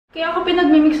Kaya ako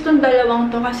pinagmimix tong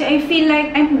dalawang to kasi I feel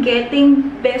like I'm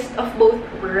getting best of both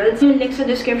worlds. Yung link sa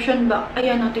description ba?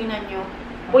 Ayan o, tingnan nyo.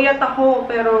 Puyat ako,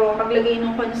 pero paglagay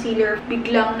ng concealer,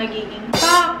 biglang nagiging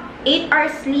pak! 8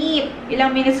 hours sleep.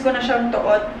 Ilang minutes ko na siyang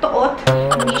tuot.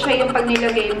 Hindi siya yung pag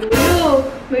nilagay mo.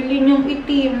 May linyong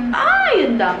itim.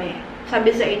 Yun dami.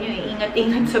 Sabi sa inyo,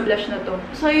 ingat-ingat sa blush na to.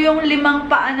 So, yung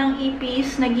 5 paa ng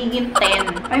ipis, nagiging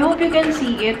 10. I hope you can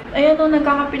see it. Ayan o,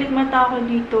 nagkakapilit mata ako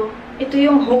dito. Ito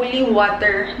yung holy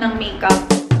water ng makeup.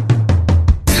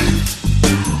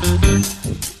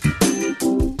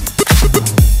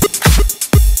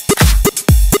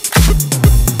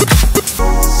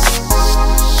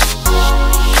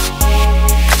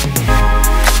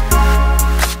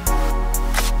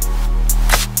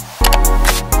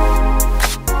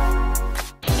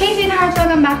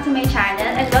 Welcome back to my channel,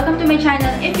 and welcome to my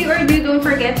channel. If you are new, don't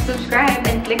forget to subscribe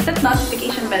and click that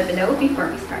notification bell below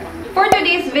before we start. For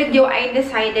today's video, I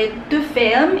decided to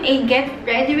film a get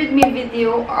ready with me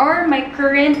video or my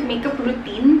current makeup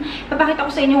routine. Papakita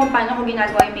ko sa inyo kung paano ko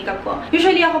ginagawa yung makeup ko.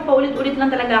 Usually ako paulit-ulit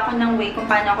lang talaga ako ng way kung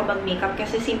paano ako mag-makeup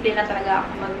kasi simple lang talaga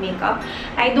ako mag-makeup.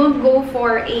 I don't go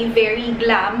for a very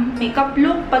glam makeup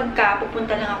look pagka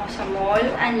pupunta lang ako sa mall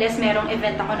unless merong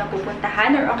event ako na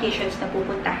pupuntahan or occasions na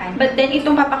pupuntahan. But then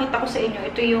itong papakita ko sa inyo,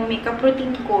 ito yung makeup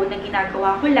routine ko na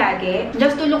ginagawa ko lagi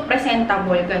just to look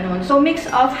presentable, ganun. So mix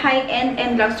of high-end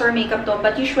and drugstore makeup to,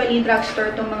 but usually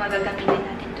drugstore itong mga gagamitin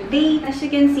natin today. As you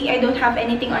can see, I don't have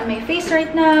anything on my face right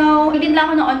now. Higdin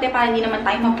lang ako ng onte para hindi naman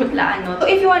tayo maputlaan, no? So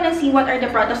if you wanna see what are the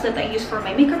products that I use for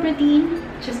my makeup routine,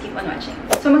 just keep on watching.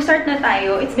 So mag-start na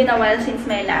tayo. It's been a while since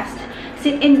my last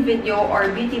sit-in video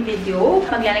or beauty video.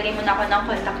 Maglalagay muna ako ng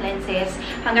contact lenses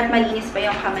hanggat malinis pa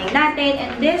yung kamay natin.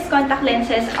 And these contact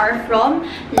lenses are from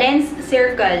Lens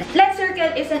Circle. Lens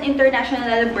Circle is an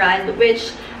international brand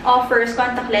which offers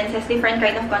contact lenses, different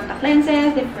kind of contact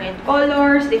lenses, different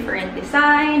colors, different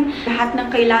design. Lahat ng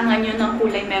kailangan nyo ng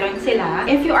kulay meron sila.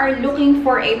 If you are looking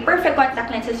for a perfect contact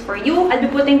lenses for you, I'll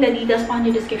be putting the details on the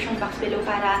description box below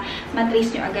para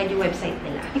matrace nyo agad yung website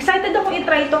nila. Excited ako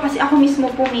i-try ito kasi ako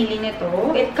mismo pumili nito.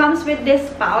 It comes with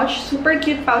this pouch. Super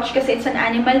cute pouch kasi it's an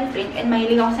animal print and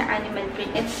mahilig ako sa animal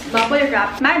print. It's bubble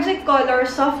wrap. Magic Color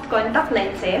Soft Contact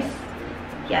Lenses.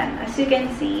 Yan. As you can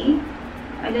see,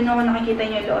 I don't know kung nakikita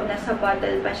nyo loob, nasa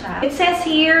bottle pa siya. It says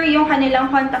here, yung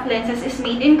kanilang contact lenses is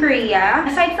made in Korea.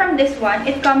 Aside from this one,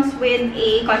 it comes with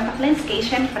a contact lens case,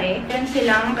 syempre. Meron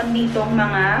silang ditong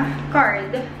mga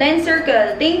card. Lens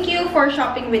Circle, thank you for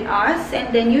shopping with us. And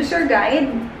then user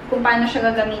guide, kung paano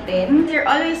siya gagamitin. Here,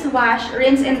 always wash,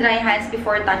 rinse, and dry hands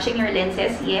before touching your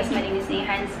lenses. Yes, malinis na yung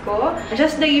hands ko.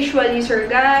 Just the usual user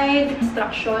guide,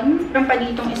 instruction. Meron pa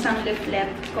ditong isang leaflet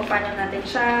kung paano natin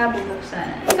siya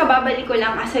bubuksan. Kababalik ko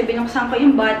lang kasi binuksan ko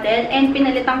yung bottle and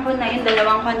pinalitan ko na yung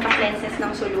dalawang contact lenses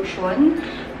ng solution.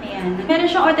 Ayan. Meron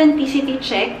siyang authenticity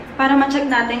check para ma-check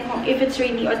natin kung if it's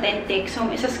really authentic. So,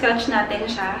 isa-scratch natin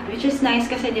siya. Which is nice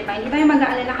kasi, di ba? Hindi tayo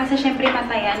mag-aalala kasi syempre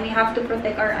matayan. We have to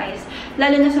protect our eyes.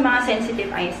 Lalo na sa mga sensitive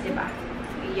eyes, di ba?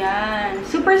 Ayan.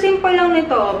 Super simple lang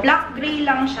nito. Black-gray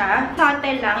lang siya.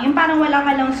 Subtle lang. Yung parang wala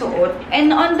ka lang suot.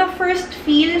 And on the first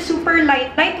feel, super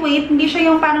lightweight. Hindi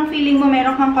siya yung parang feeling mo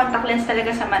meron kang contact lens talaga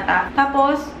sa mata.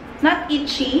 Tapos, not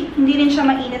itchy. Hindi rin siya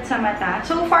mainit sa mata.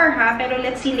 So far ha, pero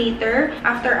let's see later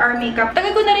after our makeup.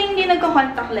 Tagal ko na rin hindi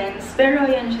nagko-contact lens. Pero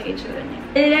ayan siya itsura niya.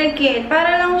 I like it.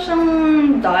 Para lang siyang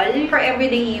dull for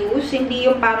everyday use. Hindi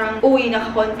yung parang, uy,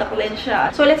 naka-contact lens siya.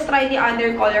 So let's try the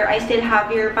other color. I still have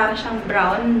here para siyang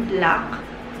brown, black.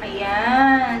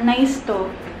 Ayan. Nice to.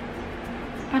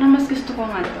 Parang mas gusto ko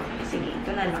nga to. Sige,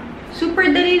 ito na lang.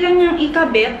 Super dali lang niyang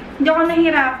ikabit. Hindi ako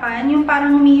nahirapan. Yung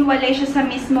parang humihiwalay siya sa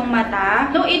mismong mata.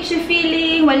 No itchy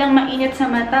feeling, walang mainit sa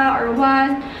mata or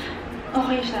what.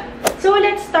 Okay siya. So,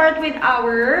 let's start with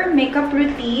our makeup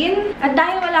routine. At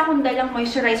dahil wala akong dalang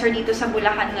moisturizer dito sa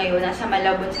Bulacan ngayon, nasa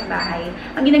Malabon sa bahay,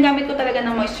 ang ginagamit ko talaga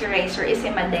ng moisturizer is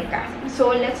Madeka.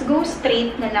 So, let's go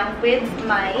straight na lang with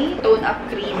my tone-up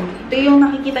cream. Ito yung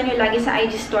nakikita nyo lagi sa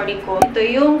IG story ko. Ito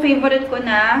yung favorite ko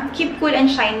na Keep Cool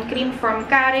and Shine cream from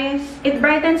Charis. It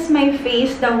brightens my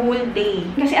face the whole day.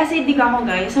 Kasi acidic ako,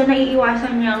 guys. So,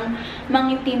 naiiwasan niyang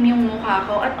mangitim yung mukha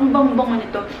ko. At ang bang-bango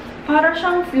nito. Para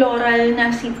siyang floral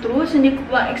na citrus. Hindi ko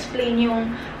ba explain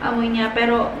yung amoy niya.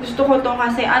 Pero gusto ko to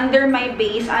kasi under my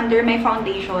base, under my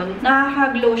foundation,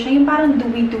 nakaka-glow siya. Yung parang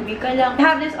dewy-dewy ka lang. I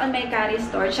have this on my Charis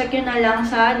store. Check yun na lang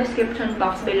sa description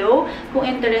box below kung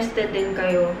interested din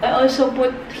kayo. I also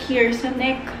put here sa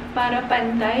neck para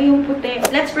pantay yung puti.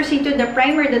 Let's proceed to the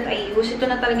primer that I use. Ito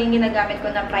na talagang ginagamit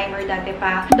ko na primer dati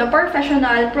pa. The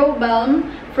Professional Pro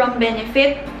Balm from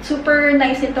Benefit. Super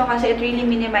nice ito kasi it really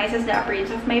minimizes the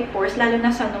appearance of my pores, lalo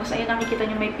na sa nose. Ayun, nakikita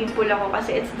nyo may pimple ako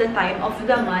kasi it's the time of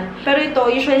the month. Pero ito,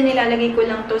 usually nilalagay ko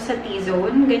lang to sa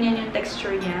T-zone. Ganyan yung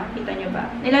texture niya. Kita nyo ba?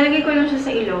 Nilalagay ko lang siya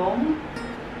sa ilong.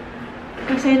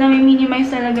 Kasi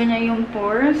nami-minimize talaga niya yung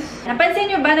pores.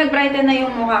 Napansin nyo ba, nag-brighten na yung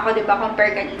mukha ko, diba,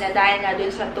 compare kanina, dahil nga dun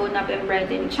sa tone up and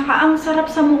brighten. Tsaka ang sarap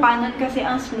sa mukha nun kasi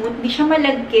ang smooth. Di siya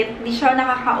malagkit, di siya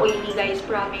nakaka-oily, guys,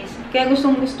 promise. Kaya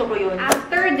gustong-gusto ko yun.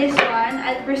 After this one,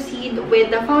 I'll proceed with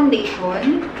the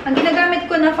foundation. Ang ginagamit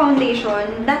ko na foundation,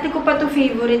 dati ko pa to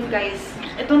favorite, guys.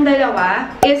 Itong dalawa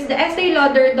is the Estee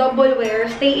Lauder Double Wear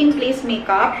Stay in Place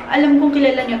Makeup. Alam kong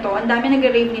kilala nyo to. Ang dami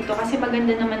nag-rave nito kasi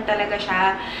maganda naman talaga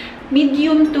siya.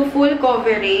 Medium to full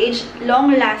coverage,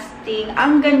 long-lasting.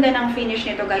 Ang ganda ng finish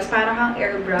nito, guys. Para kang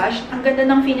airbrush. Ang ganda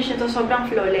ng finish nito, sobrang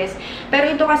flawless. Pero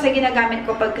ito kasi ginagamit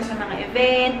ko pagka sa mga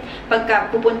event,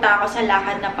 pagka pupunta ako sa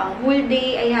lakad na pang whole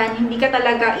day. Ayan, hindi ka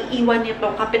talaga iiwan nito.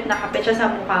 Kapit na kapit siya sa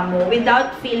mukha mo.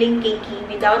 Without feeling cakey,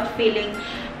 without feeling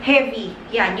heavy.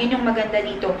 Yan, yun yung maganda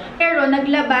dito. Pero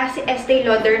naglabas si Estee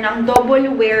Lauder ng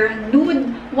Double Wear Nude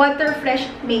Water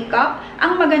Fresh Makeup.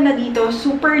 Ang maganda dito,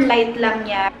 super light lang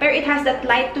niya. Pero it has that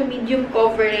light to medium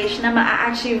coverage na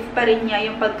maa-achieve pa rin niya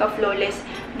yung pagka-flawless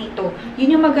nito.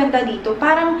 Yun yung maganda dito.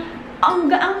 Parang ang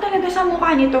gaang talaga sa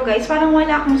mukha nito, guys. Parang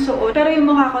wala akong suot. Pero yung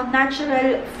mukha ko,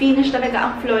 natural finish talaga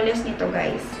ang flawless nito,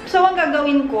 guys. So, ang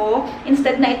gagawin ko,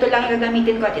 instead na ito lang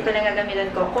gagamitin ko at ito lang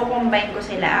gagamitin ko, kukombine ko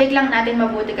sila. Shake lang natin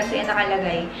mabuti kasi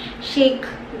nakalagay. Shake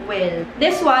well.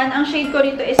 This one, ang shade ko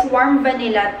rito is Warm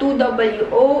Vanilla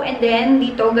 2WO. And then,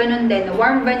 dito, ganun din.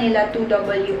 Warm Vanilla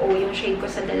 2WO yung shade ko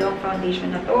sa dalawang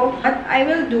foundation na to. What I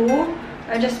will do,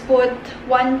 I'll just put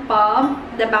one palm,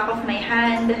 the back of my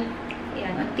hand.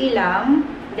 Ayan, unti lang.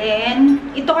 Then,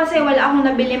 ito kasi wala akong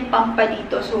nabiling pampa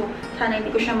dito. So, sana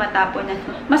hindi ko siya matapon.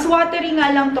 Mas watery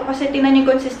nga lang to kasi tingnan yung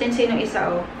consistency ng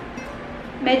isa, oh.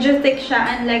 Medyo thick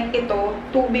siya. Unlike ito,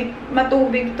 tubig,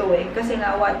 matubig to eh. Kasi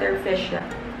nga water fresh siya.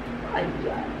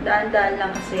 Ayan. Daan-daan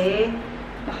lang kasi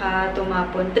baka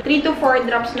tumapon. 3 to 4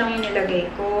 drops lang yung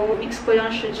nilagay ko. Mix ko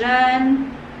lang siya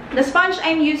dyan. The sponge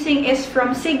I'm using is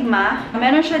from Sigma.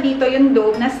 Meron siya dito yung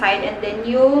dome na side and then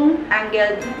yung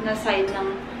angled na side ng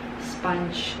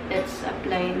sponge. Let's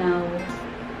apply now.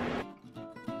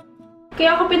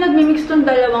 Kaya ako pinagmimix tong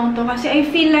dalawang to kasi I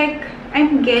feel like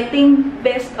I'm getting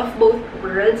best of both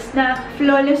worlds na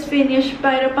flawless finish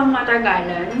para pang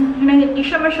matagalan. Hindi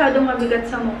siya masyadong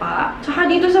mabigat sa mukha. Tsaka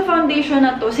dito sa foundation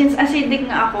na to, since acidic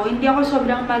nga ako, hindi ako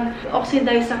sobrang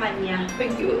mag-oxidize sa kanya.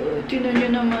 Tinan nyo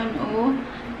naman, oh.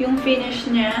 Yung finish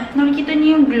niya, nakikita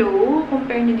niyo yung glow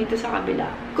compare niyo dito sa kabila.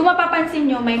 Kung mapapansin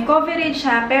niyo, may coverage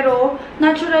siya, pero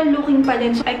natural looking pa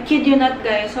din. So, I kid you not,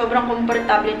 guys, sobrang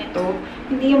komportable nito.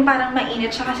 Hindi yung parang mainit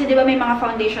siya kasi di ba may mga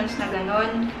foundations na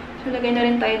ganon. So, lagay na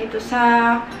rin tayo dito sa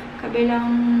kabilang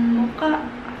mukha.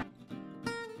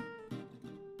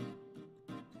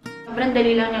 Sobrang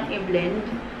dali lang niyang i-blend.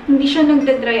 Hindi siya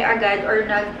nagda-dry agad or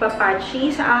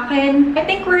nagpa-patchy sa akin. I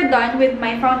think we're done with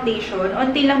my foundation.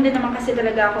 Unti lang din naman kasi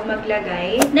talaga ako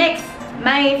maglagay. Next,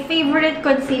 my favorite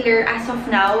concealer as of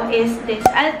now is this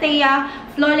Althea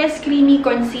Flawless Creamy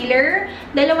Concealer.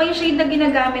 Dalawa yung shade na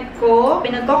ginagamit ko.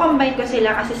 Pinagko-combine ko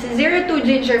sila kasi si 02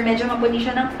 Ginger, medyo maputi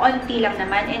siya ng onti lang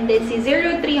naman. And then si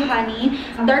 03 Honey,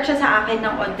 dark siya sa akin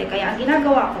ng onti. Kaya ang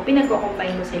ginagawa ko,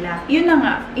 pinagko-combine ko sila. Yun na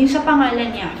nga, yun sa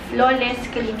pangalan niya. Flawless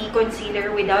Creamy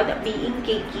Concealer without being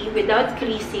cakey, without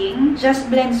creasing.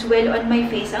 Just blends well on my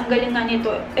face. Ang galing nga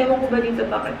nito. Ewan ko ba dito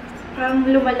bakit? Parang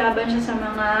lumalaban siya sa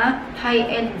mga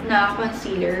high-end na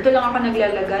concealer. Ito lang ako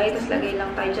naglalagay. Tapos lagay lang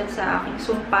tayo dyan sa aking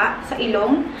sumpa, sa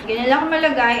ilong. Ganyan lang ako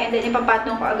malagay. And then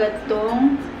ipapatong ko agad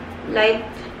itong light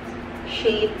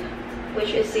shade,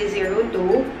 which is si 02.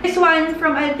 This one,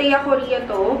 from Althea Korea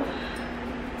to.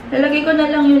 Lalagay ko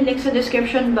na lang yung link sa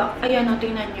description box. Ayan o,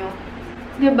 tingnan nyo.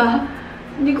 Diba?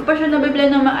 Hindi ko pa siya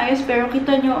nabiblend na maayos. Pero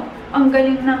kita nyo, ang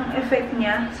galing ng effect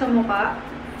niya sa mukha.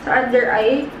 Sa under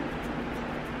eye.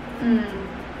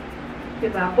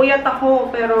 Diba? Puyat ako,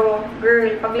 pero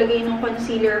girl, paglagay ng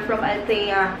concealer from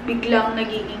Althea, biglang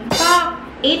nagiging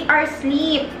 8 hours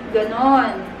sleep.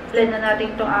 Ganon. Blend na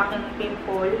natin itong aking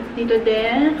pimple. Dito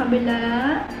din, kabila.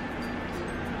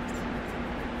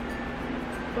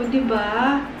 O,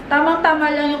 diba?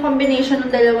 Tamang-tama lang yung combination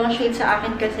ng dalawang shades sa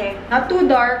akin kasi not too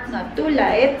dark, not too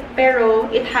light, pero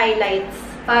it highlights.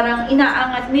 Parang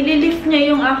inaangat, nililift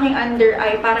niya yung aking under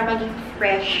eye para maging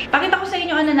fresh. Pakita ko sa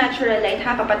inyo on a natural light,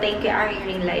 ha? Papatayin ko yung aking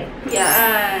ring light.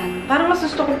 Yan. Parang mas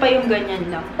gusto ko pa yung ganyan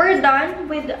lang. We're done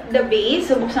with the base.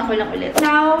 So, buksan ko lang ulit.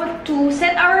 Now, to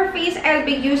set our face, I'll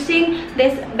be using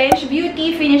this Bench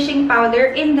Beauty Finishing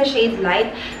Powder in the shade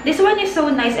Light. This one is so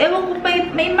nice. Ewan ko,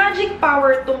 may magic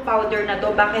power tong powder na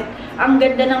to. Bakit ang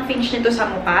ganda ng finish nito sa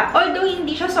mukha? Although,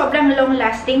 hindi siya sobrang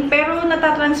long-lasting, pero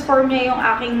natatransform niya yung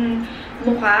aking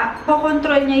mukha.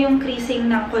 Kokontrol niya yung creasing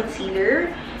ng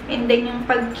concealer. And then, yung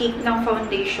pag-cake ng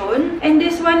foundation. And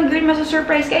this one, girl,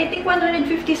 masa-surprise ka. I think 150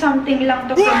 something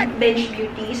lang to from Bench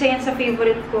Beauty. Isa yan sa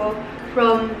favorite ko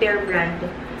from their brand.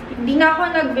 Hindi nga ako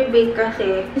nagbe-bake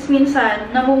kasi.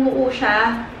 Minsan, namumuo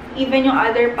siya. Even yung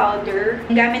other powder.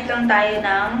 Gamit lang tayo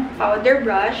ng powder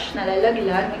brush na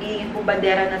lalaglag. Magiging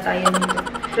bubadera na tayo nito.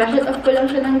 Brush it off ko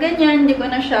lang siya ng ganyan. Hindi ko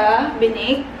na siya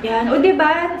binake. Yan. O,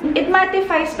 diba? It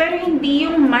mattifies pero hindi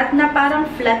yung matte na parang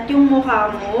flat yung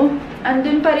mukha mo.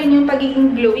 Andun pa rin yung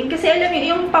pagiging glowing. Kasi alam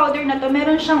niyo, yung powder na to,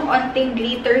 meron siyang onting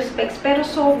glitter specks. Pero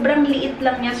sobrang liit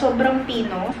lang niya. Sobrang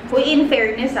pino. Uy, in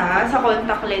fairness sa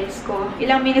contact lens ko.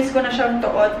 Ilang minutes ko na siyang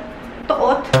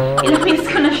ilang minutes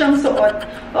ko na siyang suot,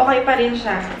 okay pa rin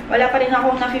siya. Wala pa rin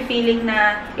akong nafe-feeling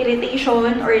na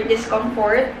irritation or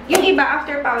discomfort. Yung iba,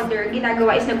 after powder,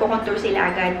 ginagawa is nagko-contour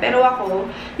sila agad. Pero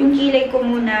ako, yung kilay ko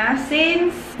muna,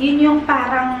 since yun yung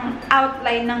parang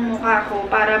outline ng mukha ko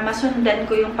para masundan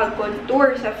ko yung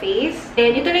pag-contour sa face.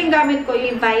 Then, ito rin gamit ko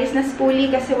yung Vice na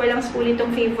spoolie kasi walang spoolie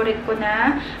itong favorite ko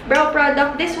na brow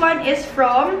product. This one is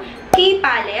from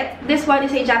Palette. This one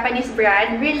is a Japanese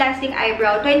brand. Real Lasting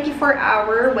Eyebrow.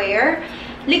 24-hour wear.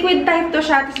 Liquid type to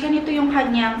siya. Tapos ganito yung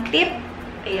kanyang tip.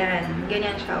 Ayan.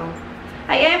 Ganyan siya.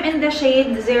 I am in the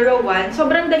shade 01.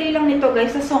 Sobrang dali lang nito,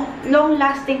 guys. So, long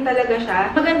lasting talaga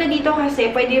siya. Maganda dito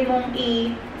kasi pwede mong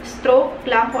stroke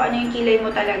lang kung ano yung kilay mo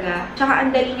talaga. Tsaka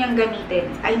ang dali niyang gamitin.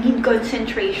 I need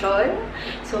concentration.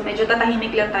 So, medyo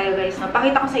tatahimik lang tayo, guys. No?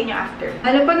 Pakita ko sa inyo after.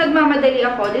 Alam po, nagmamadali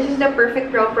ako. This is the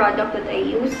perfect brow product that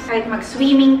I use. Kahit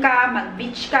mag-swimming ka,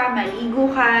 mag-beach ka,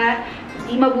 maligo ka,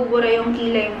 hindi mabubura yung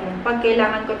kilay mo. Pag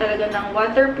kailangan ko talaga ng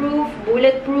waterproof,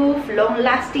 bulletproof,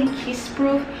 long-lasting,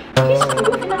 kiss-proof.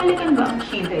 Kiss-proof? Pinakalikan ba ang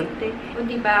kilay? O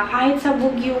diba, kahit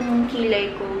sabog yung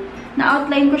kilay ko,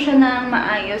 na-outline ko siya ng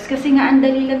maayos kasi nga ang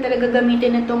dali lang talaga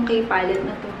gamitin itong Palette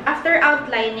na to. After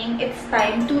outlining, it's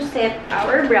time to set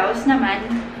our brows naman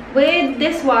with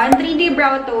this one, 3D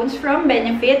Brow Tones from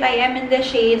Benefit. I am in the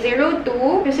shade 02.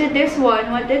 Kasi this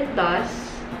one, what it does,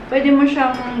 pwede mo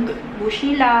siyang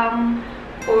bushy lang,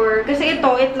 or kasi ito,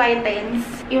 it lightens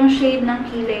yung shade ng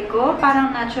kilay ko.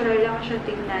 Parang natural lang siya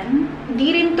tingnan.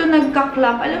 Hindi rin to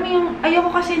nagka-clump. Alam mo yung,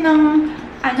 ayoko kasi ng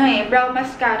brow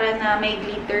mascara na may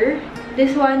glitter.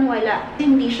 This one, wala.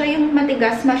 Hindi siya yung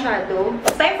matigas masyado.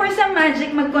 It's time for some magic.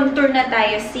 Mag-contour na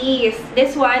tayo, sis.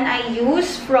 This one, I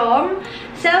use from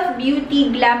Self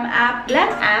Beauty Glam Up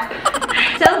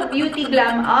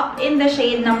in the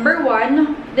shade number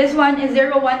 1. This one is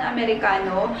 01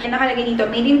 Americano. And nakalagay dito,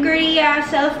 Made in Korea,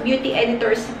 Self Beauty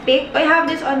Editor's Pick. I have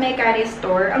this on my Charis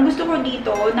store. Ang gusto ko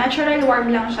dito, natural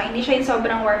warm lang siya. Hindi siya yung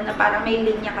sobrang warm na parang may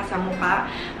linya ka sa mukha.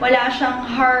 Wala siyang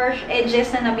harsh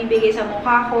edges na nabibigay sa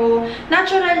mukha ko.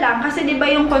 Natural lang. Kasi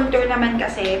diba yung contour naman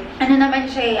kasi, ano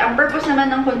naman siya, ang purpose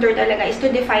naman ng contour talaga is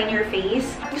to define your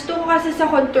face. Gusto ko kasi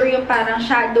sa contour yung parang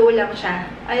shadow lang siya.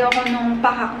 Ayoko nung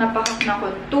pakak na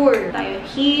contour. Tayo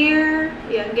here.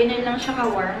 Yan, ganyan lang siya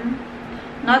ka-warm.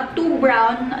 Not too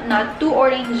brown, not too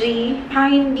orangey.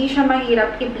 Hindi siya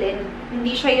mahirap i-blend.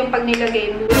 Hindi siya yung pag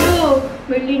nilagay mo,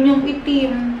 may linyang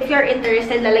itim. If you're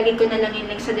interested, lalagay ko na lang yung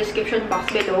link sa description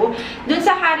box below. Dun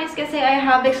sa Charis kasi, I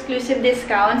have exclusive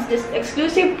discounts,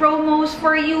 exclusive promos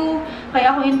for you.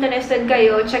 Kaya kung interested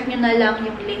kayo, check nyo na lang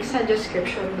yung link sa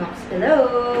description box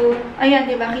below. Ayan,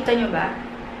 diba? Kita nyo ba?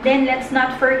 Then, let's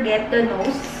not forget the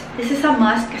nose. This is a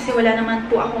must kasi wala naman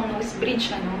po akong nose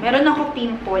bridge. Meron ako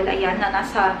pimple, ayan, na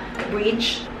nasa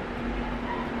bridge.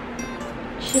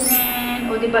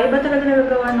 Shinen. O, diba? Iba talaga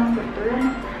nagagawa ng contour.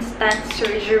 Instant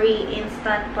surgery,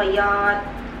 instant payat,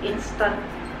 instant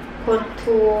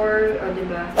contour. O,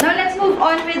 diba? Now, let's move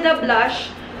on with the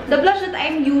blush. The blush that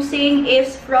I'm using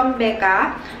is from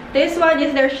Becca. This one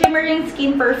is their Shimmering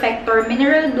Skin Perfector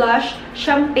Mineral Blush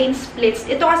Champagne Splits.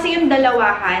 Ito kasi yung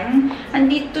dalawahan.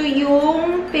 Andito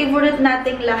yung favorite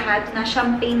nating lahat na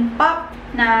Champagne Pop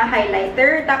na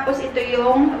highlighter. Tapos ito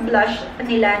yung blush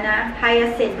nila na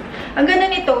Hyacinth. Ang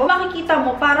ganda nito, makikita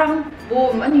mo parang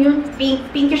boom, ano yun?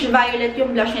 Pinkish violet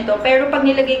yung blush nito. Pero pag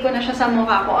nilagay ko na siya sa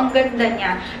mukha ko, ang ganda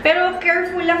niya. Pero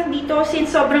careful lang dito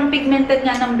since sobrang pigmented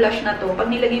nga ng blush na to. Pag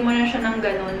nilagay mo na siya ng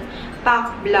ganun,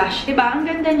 Pack Blush. Diba? Ang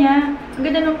ganda niya. Ang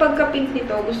ganda ng pagka-pink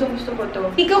nito. Gustong-gusto ko to.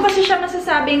 Hindi ko kasi siya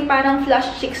masasabing parang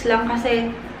flush cheeks lang kasi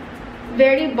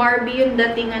very Barbie yung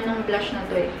datingan ng blush na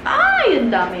to eh.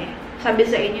 Yun dami. Sabi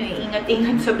sa inyo eh,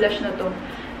 ingat-ingat sa blush na to.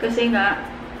 Kasi nga,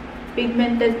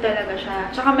 pigmented talaga siya.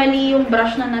 Tsaka mali yung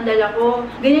brush na nadala ko.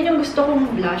 Ganyan yung gusto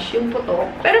kong blush, yung putok.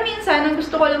 Pero minsan, ang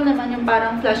gusto ko lang naman yung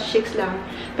parang flush cheeks lang.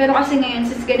 Pero kasi ngayon,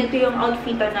 since ganito yung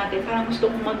outfitan natin, parang gusto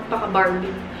kong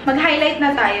magpaka-Barbie. Mag-highlight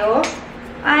na tayo.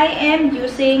 I am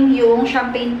using yung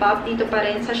Champagne Pop dito pa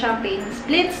rin sa Champagne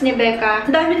Splits ni Becca.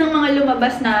 Ang dami ng mga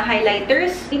lumabas na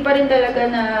highlighters. Hindi pa rin talaga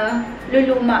na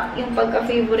luluma yung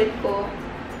pagka-favorite ko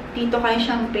dito kay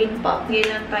Champagne Pop.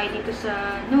 Ngayon tayo dito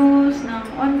sa nose ng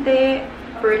onte,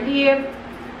 upper lip.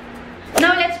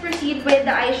 Now, let's proceed with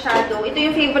the eyeshadow. Ito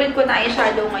yung favorite ko na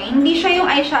eyeshadow ngayon. Hindi siya yung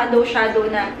eyeshadow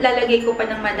na lalagay ko pa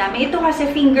ng madami. Ito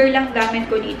kasi finger lang gamit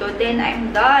ko dito. Then,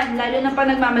 I'm done. Lalo na pa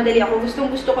nagmamadali ako.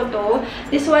 Gustong-gusto ko to.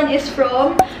 This one is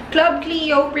from Club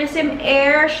Clio Prism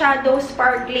Air Shadow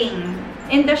Sparkling.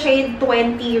 In the shade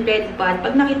 20 Red Bud.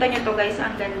 Pag nakita nyo to guys,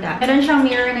 ang ganda. Meron siyang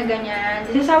mirror na ganyan.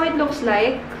 This is how it looks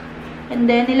like. And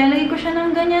then, nilalagay ko siya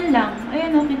ng ganyan lang.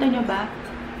 Ayan o, kita nyo ba?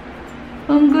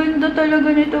 Ang ganda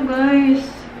talaga nito, guys.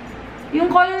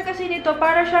 Yung color kasi nito,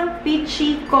 para siyang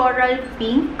peachy coral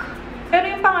pink.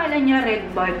 Pero yung pangalan niya, Red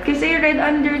Bud. Kasi red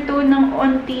undertone ng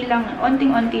onti lang.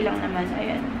 Onting-onti lang naman.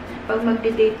 Ayan. Pag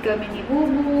magde-date kami ni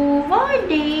Bubu,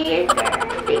 date!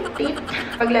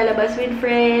 Paglalabas with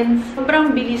friends,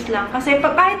 sobrang bilis lang. Kasi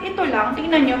kahit ito lang,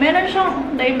 tingnan nyo, meron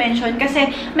siyang dimension.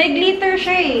 Kasi may glitter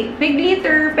siya eh. May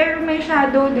glitter, pero may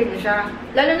shadow din siya.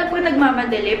 Lalo na pag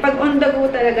nagmamadali, pag on the go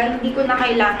talaga, hindi ko na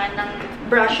kailangan ng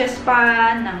brushes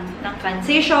pa, ng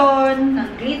transition, ng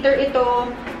glitter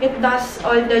ito. It does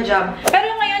all the job.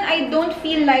 Pero ngayon, I don't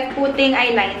feel like putting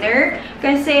eyeliner.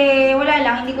 Kasi wala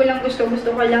lang, hindi ko lang gusto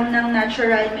ko lang ng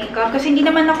natural makeup. Kasi hindi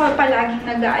naman ako palaging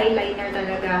nag-eyeliner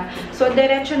talaga. So,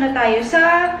 diretso na tayo sa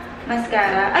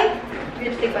mascara. Ay!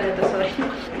 Lipstick pala to, sorry.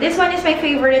 This one is my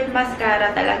favorite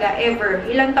mascara talaga ever.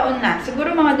 Ilang taon na.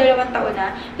 Siguro mga 2 taon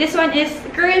na. This one is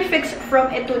Curl Fix from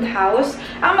Etude House.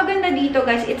 Ang maganda dito,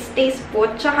 guys, it stays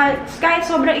put. Tsaka, kahit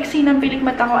sobrang iksi ng pilik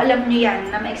mata ko, alam nyo yan,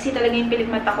 na maiksi talaga yung pilik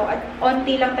mata ko. At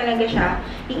onti lang talaga siya.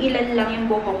 Iilan lang yung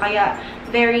buhok. Kaya,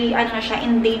 very, ano na siya,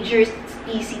 endangered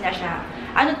species na siya.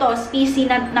 Ano to, species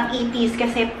ng ipis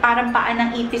kasi parang paan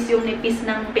ng ipis yung nipis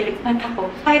ng pilik mata ko.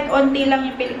 Kahit onti lang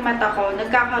yung pilik mata ko,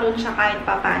 nagkakaroon siya kahit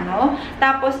papano.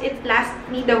 Tapos, it lasts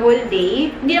me the whole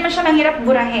day. Hindi naman siya mahirap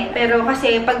burahin. Pero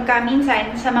kasi pagka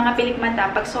minsan sa mga pilik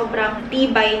mata, pag sobrang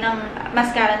tibay ng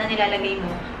mascara na nilalagay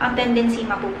mo, ang tendency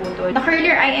mapuputol. The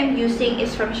curler I am using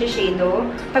is from Shiseido.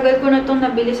 Tagal ko na itong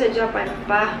nabili sa Japan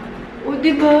pa. O,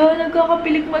 diba?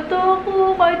 Nagkakapilik mata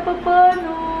ako kahit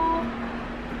papano.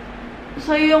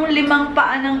 So, yung 5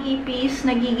 paa ng ipis,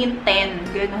 nagiging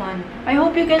 10. Ganon. I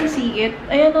hope you can see it.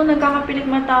 Ayan o, nagkakapilik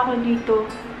mata ako dito.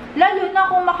 Lalo na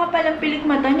kung makapal ang pilik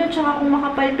mata nyo, tsaka kung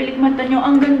makapal pilik mata nyo,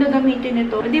 ang ganda gamitin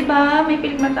ito. Diba? May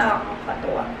pilik mata ako.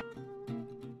 Katuwa.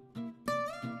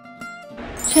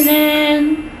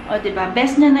 Chanen! O, diba?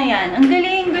 Best na yan. Ang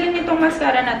galing nitong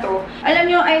mascara na to.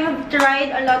 Alam nyo, I have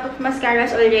tried a lot of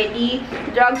mascaras already.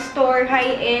 Drugstore,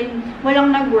 high-end.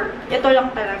 Walang nag-work. Ito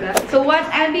lang talaga. So, what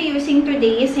I'll be using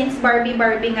today, since Barbie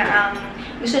nga ang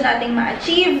gusto nating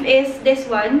ma-achieve, is this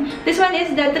one. This one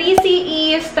is the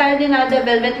 3CE Style Denada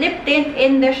Velvet Lip Tint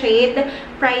in the shade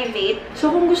Private. So,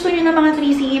 kung gusto niyo ng mga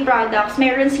 3CE products,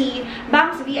 meron si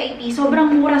Banks VIP. Sobrang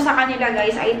mura sa kanila,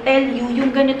 guys. I tell you, yung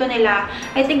ganito nila.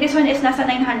 I think this one is nasa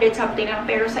 900 something lang.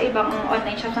 Pero sa ibang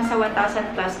online shops, nasa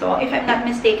 1,000 plus to. If I'm not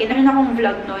mistaken, meron akong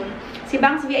vlog nun. Si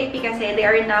Banks VIP kasi, they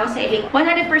are now selling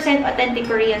 100% authentic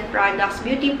Korean products,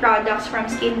 beauty products from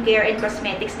skincare and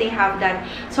cosmetics. They have that.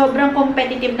 Sobrang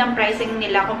competitive ng pricing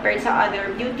nila compared sa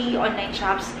other beauty online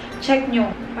shops. Check nyo.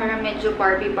 Para medyo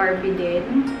Barbie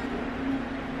din.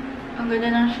 Ang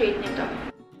ganda ng shade nito.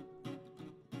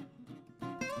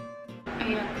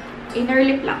 Ayan. Inner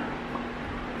lip lang.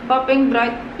 Popping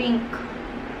bright pink.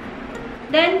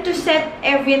 Then, to set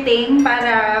everything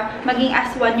para maging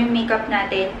as one yung makeup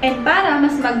natin. And para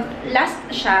mas mag-last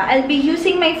siya, I'll be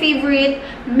using my favorite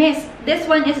mist. This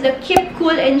one is the Keep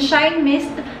Cool and Shine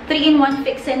Mist. 3-in-1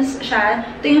 fixins siya.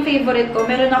 Ito yung favorite ko.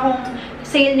 Meron akong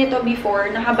sale nito before.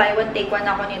 Naka-buy one, take one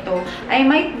ako nito. I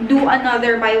might do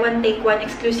another buy one, take one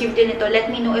exclusive din nito.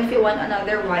 Let me know if you want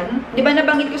another one. Diba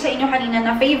nabanggit ko sa inyo kanina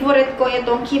na favorite ko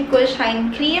itong Keep Cool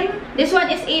Shine Cream. This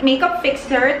one is a makeup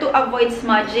fixer to avoid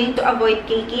smudging, to avoid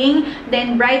caking.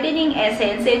 Then, brightening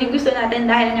essence. Yun yung gusto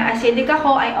natin dahil nga acidic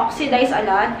ako, I oxidize a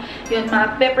lot. Yun,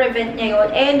 ma-prevent niya yun.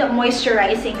 And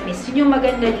moisturizing mist. Yun yung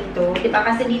maganda dito. Diba?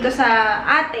 Kasi dito sa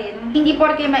atin, hindi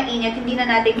porke mainit, hindi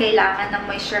na natin kailangan ng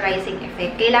moisturizing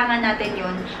effect. Kailangan natin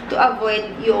yun to avoid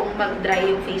yung mag-dry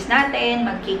yung face natin,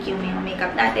 mag-cake yung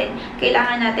makeup natin.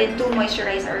 Kailangan natin to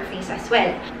moisturize our face as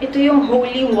well. Ito yung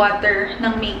holy water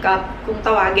ng makeup, kung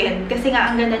tawagin. Kasi nga,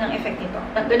 ang ganda ng effect nito.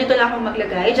 Ganito lang ako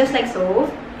maglagay, just like so.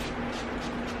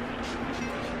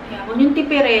 Yan, kung yung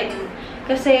tipirin.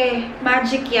 Kasi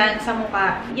magic yan sa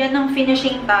mukha. Yan ang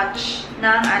finishing touch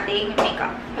ng ating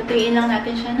makeup. Patuloyin lang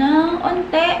natin siya ng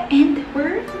onte and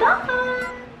we're done!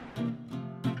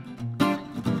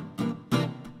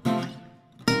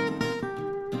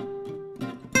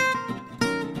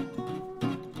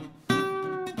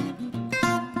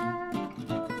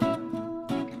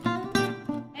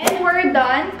 We're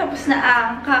done. Tapos na ang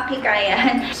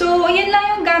kakikayan. So, yun lang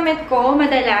yung gamit ko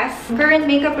madalas. Current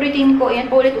makeup routine ko, yan,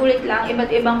 ulit-ulit lang.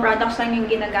 Iba't ibang products lang yung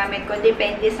ginagamit ko.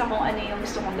 Depende sa kung ano yung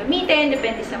gusto kong gamitin.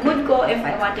 Depende sa mood ko, if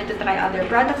I wanted to try other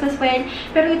products as well.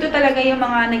 Pero ito talaga yung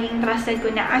mga naging trusted ko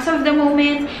na as of the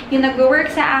moment, yung nag-work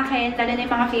sa akin, lalo na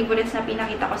yung mga favorites na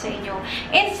pinakita ko sa inyo.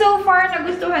 And so far,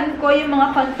 nagustuhan ko yung mga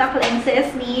contact lenses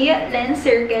ni Lens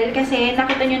Circle. Kasi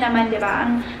nakita nyo naman, di ba?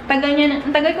 Ang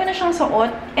tagal ko na siyang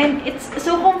suot. And it's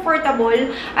so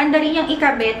comfortable. Ang dali niyang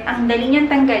ikabit, ang dali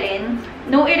niyang tanggalin.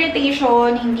 No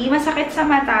irritation, hindi masakit sa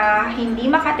mata, hindi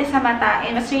makati sa mata.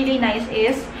 And what's really nice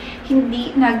is,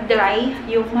 hindi nag-dry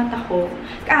yung mata ko.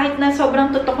 Kahit na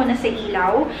sobrang tutok ko na sa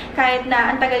ilaw, kahit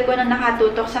na ang tagal ko na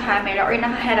nakatutok sa camera or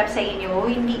nakaharap sa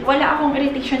inyo, wala akong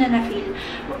irritation na na-feel.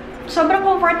 Sobrang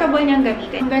comfortable niyang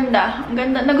gamitin. Ang ganda. Ang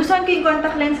ganda. Nagustuhan ko yung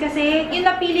contact lens kasi yung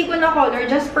napili ko na color,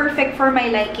 just perfect for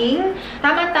my liking.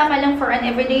 Tama-tama lang for an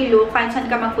everyday look. Kahit saan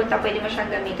ka magpunta, pwede mo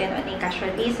siyang gamitin on a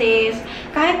casual basis.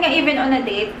 Kahit nga even on a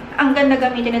date, ang ganda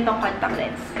gamitin itong contact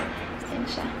lens. Yan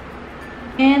siya.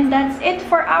 And that's it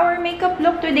for our makeup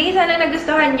look today. Sana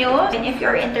nagustuhan nyo. And if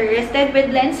you're interested with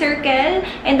Lens Circle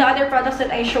and the other products that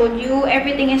I showed you,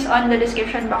 everything is on the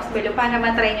description box below para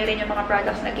matry nyo rin yung mga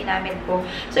products na ginamit ko.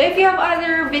 So if you have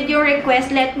other video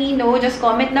requests, let me know. Just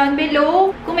comment down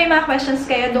below. Kung may mga questions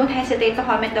kayo, don't hesitate to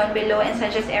comment down below and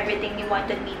suggest everything you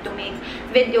wanted me to make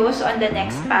videos on the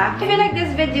next pack. If you like this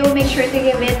video, make sure to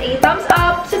give it a thumbs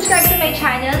up, subscribe to my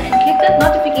channel, and click that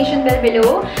notification bell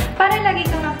below para lagi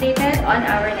kang updated on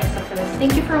our next uploads.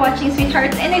 Thank you for watching,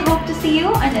 sweethearts, and I hope to see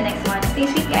you on the next one. Stay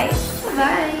sweet, guys.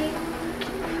 Bye!